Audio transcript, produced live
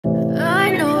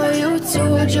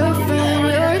told your friend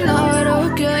you're not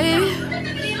okay.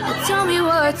 Now tell me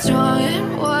what's wrong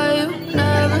and why you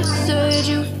never said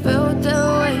you felt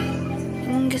that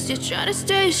way. Guess you're trying to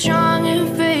stay strong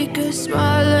and fake a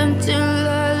smile until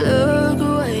I look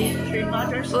away.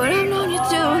 But I've known you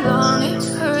too long, it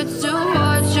hurts to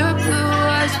watch your blue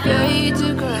eyes fade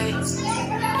to gray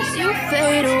as you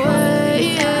fade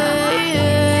away,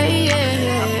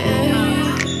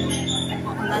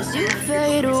 as you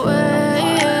fade away.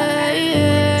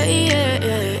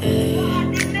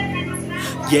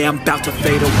 Yeah, I'm about to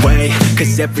fade away,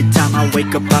 cause every time I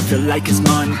wake up I feel like it's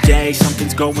Monday.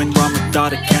 Something's going wrong with all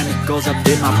the chemicals up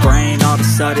in my brain. All of a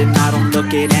sudden I don't look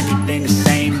at anything the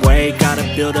same way. Gotta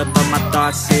build up of my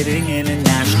thoughts sitting in an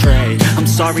ashtray. I'm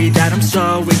sorry that I'm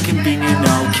so inconvenient,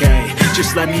 okay.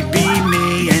 Just let me be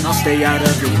me and I'll stay out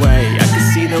of your way. I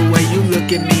can see the way you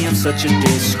look at me, I'm such a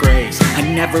disgrace. I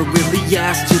never really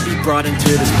asked to be brought into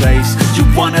this place. You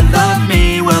wanna love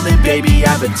me? Well then baby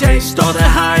I have a taste. All the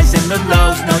highs and the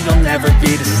lows, no you'll never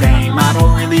be the same. I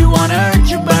don't really wanna hurt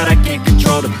you but I can't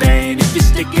control the pain. If you're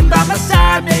sticking by my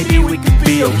side maybe we could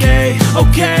be okay.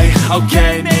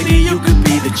 Okay, maybe you could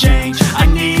be the change I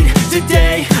need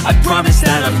today. I promise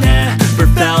that I've never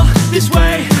felt this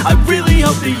way. I really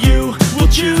hope that you will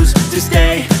choose to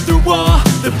stay through all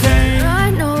the pain.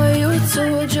 I know you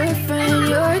told your friend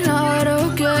you're not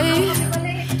okay.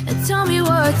 And tell me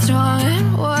what's wrong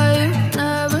and why you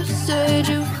never said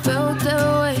you felt that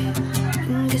way.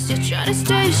 Guess you're trying to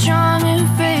stay strong and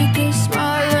fake a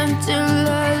smile until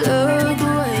I look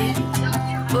away.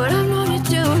 But I've known you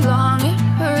too long, it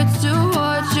hurts to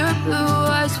watch your blue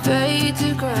eyes fade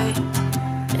to gray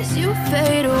as you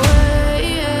fade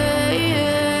away,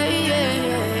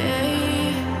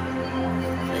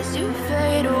 as you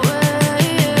fade away,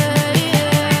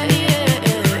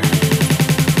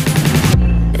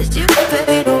 as you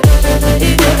fade away.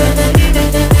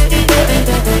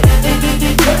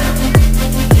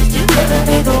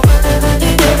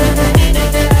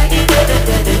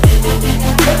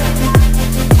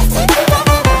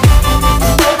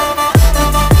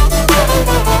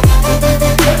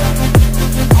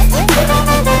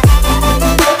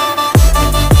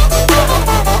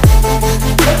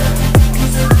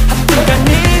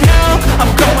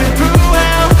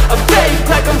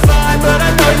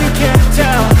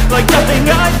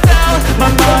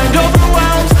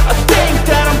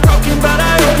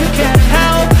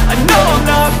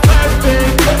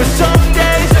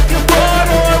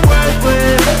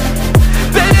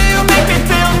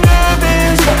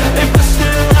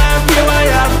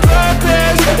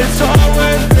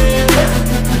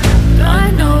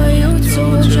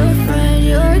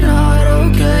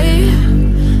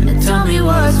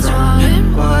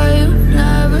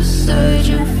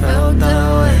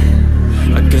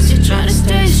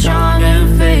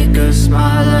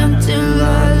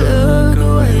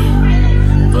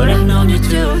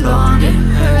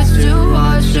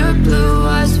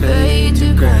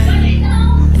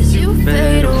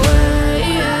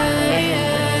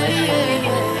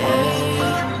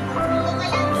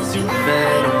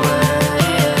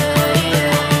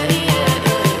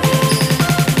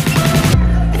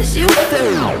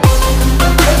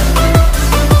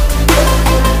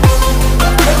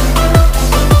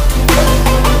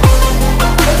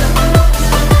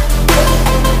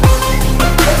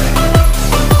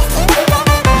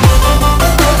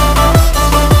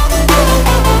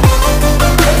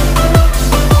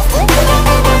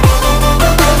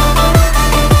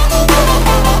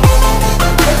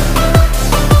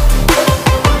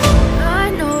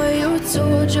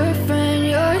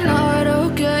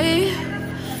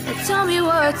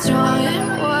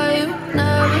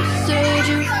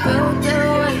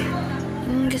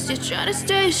 Try to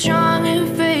stay strong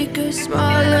and fake a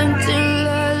smile until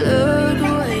I look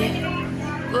away.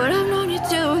 But I've known you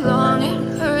too long,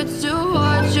 it hurts to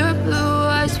watch your blue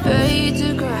eyes fade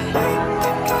to gray.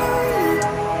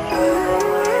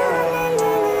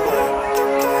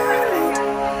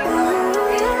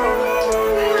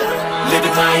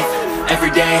 Living life,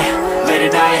 every day, late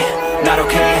at night, not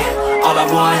okay. All I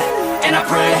want, and I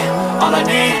pray, all I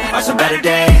need are some better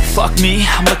days. Fuck me,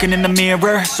 I'm looking in the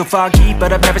mirror, so foggy,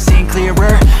 but I've never seen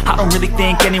clearer. I don't really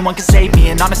think anyone can save me,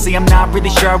 and honestly I'm not really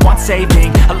sure I want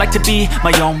saving. I like to be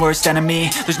my own worst enemy.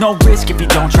 There's no risk if you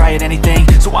don't try at anything,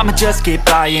 so I'ma just keep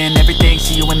buying everything.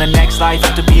 See you in the next life,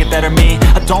 have to be a better me.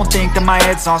 I don't think that my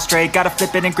head's on straight, gotta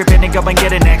flip it and grip it and go and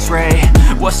get an x-ray.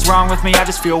 What's wrong with me? I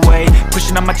just feel weight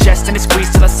pushing on my chest and it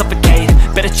squeezes till I suffocate.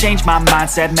 Better change my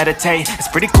mindset, meditate. It's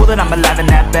pretty cool that I'm alive and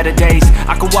have better days.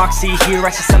 I could walk, see, hear,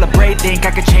 I should celebrate. Think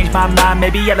I could change my mind,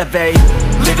 maybe elevate.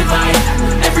 Living life,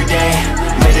 every day,